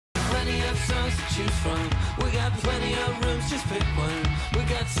us to choose from. We got plenty of rooms, just pick one. We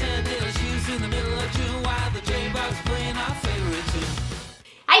got sandal shoes in the middle of June while the J-Box playing our favorite tune.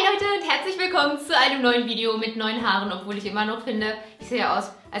 Hi Leute und herzlich willkommen zu einem neuen Video mit neuen Haaren, obwohl ich immer noch finde, ich sehe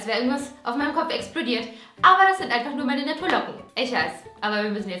aus, als wäre irgendwas auf meinem Kopf explodiert. Aber das sind einfach nur meine Naturlocken. Ich weiß, aber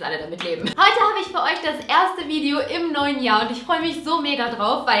wir müssen jetzt alle damit leben. Heute habe ich für euch das erste Video im neuen Jahr und ich freue mich so mega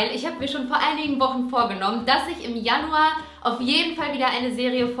drauf, weil ich habe mir schon vor einigen Wochen vorgenommen, dass ich im Januar auf jeden Fall wieder eine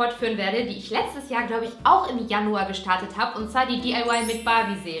Serie fortführen werde, die ich letztes Jahr, glaube ich, auch im Januar gestartet habe, und zwar die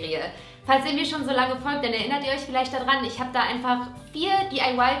DIY-mitBarbie-Serie. Falls ihr mir schon so lange folgt, dann erinnert ihr euch vielleicht daran, ich habe da einfach 4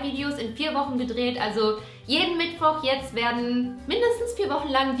 DIY-Videos in 4 Wochen gedreht, also jeden Mittwoch jetzt werden mindestens 4 Wochen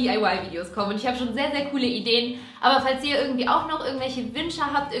lang DIY-Videos kommen und ich habe schon sehr, sehr coole Ideen. Aber falls ihr irgendwie auch noch irgendwelche Wünsche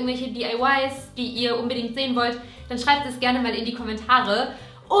habt, irgendwelche DIYs, die ihr unbedingt sehen wollt, dann schreibt es gerne mal in die Kommentare.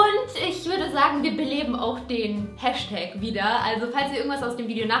 Und ich würde sagen, wir beleben auch den Hashtag wieder. Also falls ihr irgendwas aus dem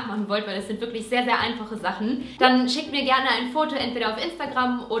Video nachmachen wollt, weil das sind wirklich sehr, sehr einfache Sachen, dann schickt mir gerne ein Foto entweder auf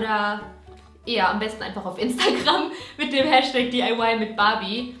Instagram oder eher am besten einfach auf Instagram mit dem Hashtag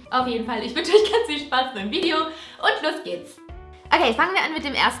DIYmitBarbie. Auf jeden Fall, ich wünsche euch ganz viel Spaß beim Video und los geht's! Okay, fangen wir an mit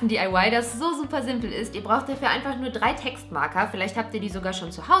dem ersten DIY, das so super simpel ist. Ihr braucht dafür einfach nur 3 Textmarker. Vielleicht habt ihr die sogar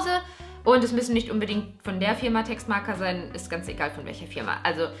schon zu Hause. Und es müssen nicht unbedingt von der Firma Textmarker sein, ist ganz egal von welcher Firma.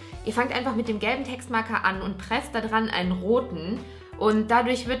 Also ihr fangt einfach mit dem gelben Textmarker an und presst da dran einen roten. Und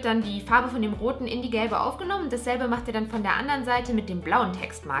dadurch wird dann die Farbe von dem roten in die gelbe aufgenommen. Dasselbe macht ihr dann von der anderen Seite mit dem blauen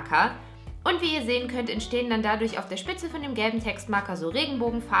Textmarker. Und wie ihr sehen könnt, entstehen dann dadurch auf der Spitze von dem gelben Textmarker so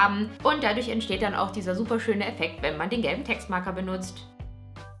Regenbogenfarben. Und dadurch entsteht dann auch dieser super schöne Effekt, wenn man den gelben Textmarker benutzt.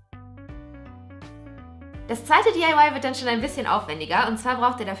 Das zweite DIY wird dann schon ein bisschen aufwendiger, und zwar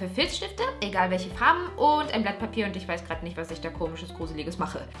braucht ihr dafür Filzstifte, egal welche Farben, und ein Blatt Papier, und ich weiß gerade nicht, was ich da komisches, gruseliges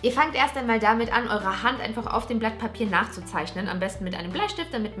mache. Ihr fangt erst einmal damit an, eure Hand einfach auf dem Blatt Papier nachzuzeichnen, am besten mit einem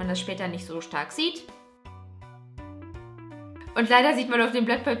Bleistift, damit man das später nicht so stark sieht. Und leider sieht man auf dem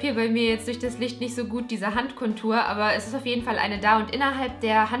Blatt Papier bei mir jetzt durch das Licht nicht so gut diese Handkontur, aber es ist auf jeden Fall eine da, und innerhalb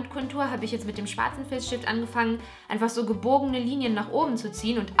der Handkontur habe ich jetzt mit dem schwarzen Filzstift angefangen, einfach so gebogene Linien nach oben zu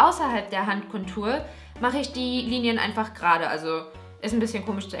ziehen, und außerhalb der Handkontur mache ich die Linien einfach gerade. Also ist ein bisschen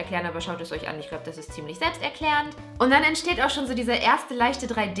komisch zu erklären, aber schaut es euch an. Ich glaube, das ist ziemlich selbsterklärend. Und dann entsteht auch schon so dieser erste leichte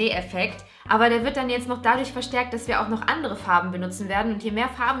 3D-Effekt. Aber der wird dann jetzt noch dadurch verstärkt, dass wir auch noch andere Farben benutzen werden. Und je mehr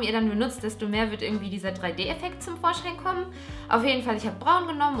Farben ihr dann benutzt, desto mehr wird irgendwie dieser 3D-Effekt zum Vorschein kommen. Auf jeden Fall, ich habe braun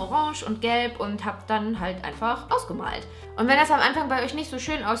genommen, orange und gelb und habe dann halt einfach ausgemalt. Und wenn das am Anfang bei euch nicht so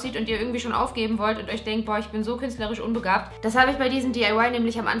schön aussieht und ihr irgendwie schon aufgeben wollt und euch denkt, boah, ich bin so künstlerisch unbegabt, das habe ich bei diesem DIY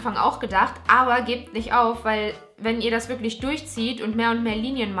nämlich am Anfang auch gedacht. Aber gebt nicht auf, weil wenn ihr das wirklich durchzieht und mehr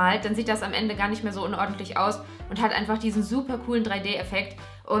Linien malt, dann sieht das am Ende gar nicht mehr so unordentlich aus und hat einfach diesen super coolen 3D-Effekt.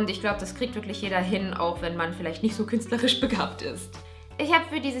 Und ich glaube, das kriegt wirklich jeder hin, auch wenn man vielleicht nicht so künstlerisch begabt ist. Ich habe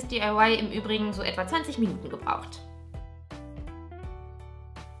für dieses DIY im Übrigen so etwa 20 Minuten gebraucht.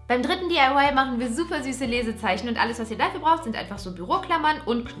 Beim dritten DIY machen wir super süße Lesezeichen, und alles, was ihr dafür braucht, sind einfach so Büroklammern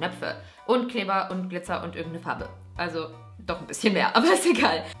und Knöpfe und Kleber und Glitzer und irgendeine Farbe. Also doch ein bisschen mehr, aber ist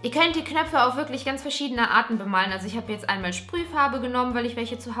egal. Ihr könnt die Knöpfe auf wirklich ganz verschiedene Arten bemalen. Also ich habe jetzt einmal Sprühfarbe genommen, weil ich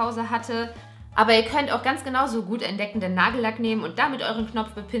welche zu Hause hatte. Aber ihr könnt auch ganz genauso gut entdeckenden Nagellack nehmen und damit euren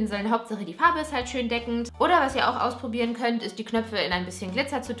Knopf bepinseln. Hauptsache die Farbe ist halt schön deckend. Oder was ihr auch ausprobieren könnt, ist die Knöpfe in ein bisschen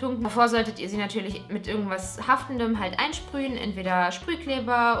Glitzer zu tunken. Davor solltet ihr sie natürlich mit irgendwas Haftendem halt einsprühen. Entweder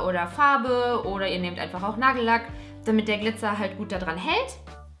Sprühkleber oder Farbe, oder ihr nehmt einfach auch Nagellack, damit der Glitzer halt gut daran hält.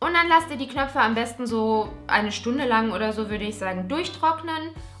 Und dann lasst ihr die Knöpfe am besten so eine Stunde lang oder so, würde ich sagen,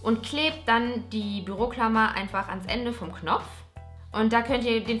 durchtrocknen und klebt dann die Büroklammer einfach ans Ende vom Knopf. Und da könnt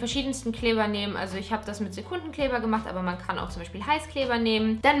ihr den verschiedensten Kleber nehmen. Also ich habe das mit Sekundenkleber gemacht, aber man kann auch zum Beispiel Heißkleber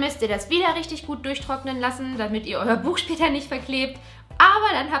nehmen. Dann müsst ihr das wieder richtig gut durchtrocknen lassen, damit ihr euer Buch später nicht verklebt.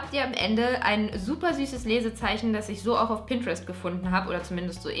 Aber dann habt ihr am Ende ein super süßes Lesezeichen, das ich so auch auf Pinterest gefunden habe, oder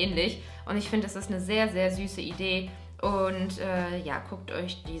zumindest so ähnlich. Und ich finde, das ist eine sehr, sehr süße Idee. Und ja, guckt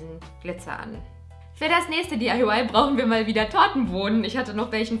euch diesen Glitzer an. Für das nächste DIY brauchen wir mal wieder Tortenboden. Ich hatte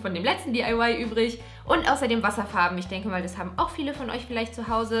noch welchen von dem letzten DIY übrig. Und außerdem Wasserfarben. Ich denke mal, das haben auch viele von euch vielleicht zu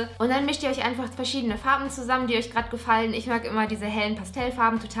Hause. Und dann mischt ihr euch einfach verschiedene Farben zusammen, die euch gerade gefallen. Ich mag immer diese hellen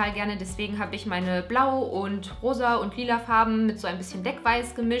Pastellfarben total gerne. Deswegen habe ich meine Blau- und Rosa- und Lila Farben mit so ein bisschen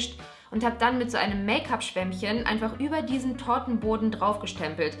Deckweiß gemischt. Und habe dann mit so einem Make-up-Schwämmchen einfach über diesen Tortenboden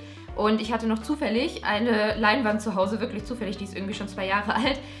draufgestempelt. Und ich hatte noch zufällig eine Leinwand zu Hause, wirklich zufällig, die ist irgendwie schon 2 Jahre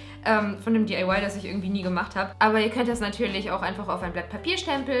alt, von dem DIY, das ich irgendwie nie gemacht habe. Aber ihr könnt das natürlich auch einfach auf ein Blatt Papier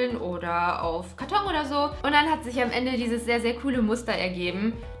stempeln oder auf Karton oder so. Und dann hat sich am Ende dieses sehr, sehr coole Muster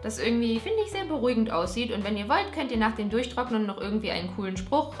ergeben, das irgendwie, finde ich, sehr beruhigend aussieht. Und wenn ihr wollt, könnt ihr nach dem Durchtrocknen noch irgendwie einen coolen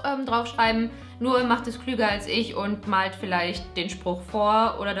Spruch draufschreiben. Nur macht es klüger als ich und malt vielleicht den Spruch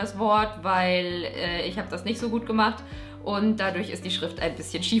vor oder das Wort, weil ich habe das nicht so gut gemacht. Und dadurch ist die Schrift ein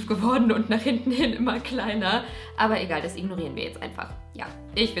bisschen schief geworden und nach hinten hin immer kleiner. Aber egal, das ignorieren wir jetzt einfach. Ja,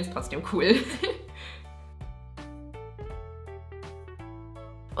 ich finde es trotzdem cool.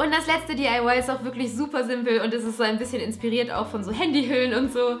 Und das letzte DIY ist auch wirklich super simpel und es ist so ein bisschen inspiriert auch von so Handyhüllen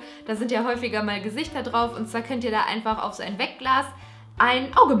und so. Da sind ja häufiger mal Gesichter drauf und zwar könnt ihr da einfach auf so ein Wegglas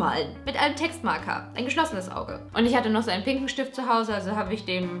ein Auge malen mit einem Textmarker, ein geschlossenes Auge. Und ich hatte noch so einen pinken Stift zu Hause, also habe ich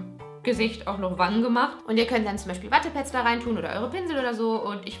dem Gesicht auch noch Wangen gemacht. Und ihr könnt dann zum Beispiel Wattepads da rein tun oder eure Pinsel oder so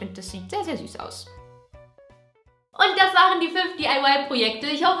und ich finde, das sieht sehr, sehr süß aus. Und das waren die 5 DIY-Projekte.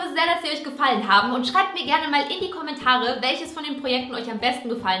 Ich hoffe sehr, dass sie euch gefallen haben und schreibt mir gerne mal in die Kommentare, welches von den Projekten euch am besten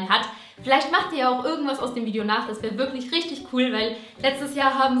gefallen hat. Vielleicht macht ihr ja auch irgendwas aus dem Video nach, das wäre wirklich richtig cool, weil letztes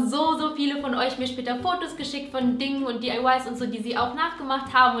Jahr haben so viele von euch mir später Fotos geschickt von Dingen und DIYs und so, die sie auch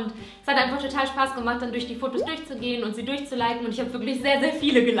nachgemacht haben und es hat einfach total Spaß gemacht, dann durch die Fotos durchzugehen und sie durchzuliken und ich habe wirklich sehr, sehr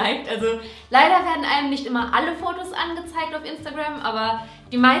viele geliked. Also leider werden einem nicht immer alle Fotos angezeigt auf Instagram, aber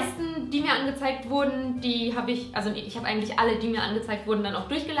die meisten, die mir angezeigt wurden, die habe ich, also ich habe eigentlich alle, die mir angezeigt wurden, dann auch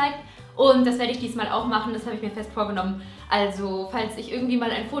durchgeliked. Und das werde ich diesmal auch machen, das habe ich mir fest vorgenommen. Also, falls ich irgendwie mal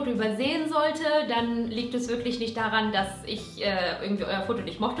ein Foto übersehen sollte, dann liegt es wirklich nicht daran, dass ich irgendwie euer Foto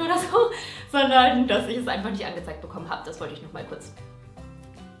nicht mochte oder so, sondern dass ich es einfach nicht angezeigt bekommen habe. Das wollte ich noch mal kurz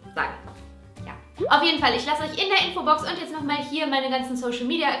sagen. Ja. Auf jeden Fall, ich lasse euch in der Infobox und jetzt nochmal hier meine ganzen Social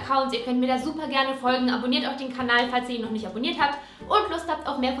Media Accounts. Ihr könnt mir da super gerne folgen. Abonniert auch den Kanal, falls ihr ihn noch nicht abonniert habt und Lust habt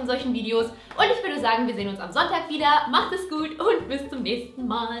auf mehr von solchen Videos. Und ich würde sagen, wir sehen uns am Sonntag wieder. Macht es gut und bis zum nächsten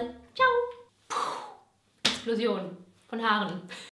Mal. Ciao! Explosion von Haaren.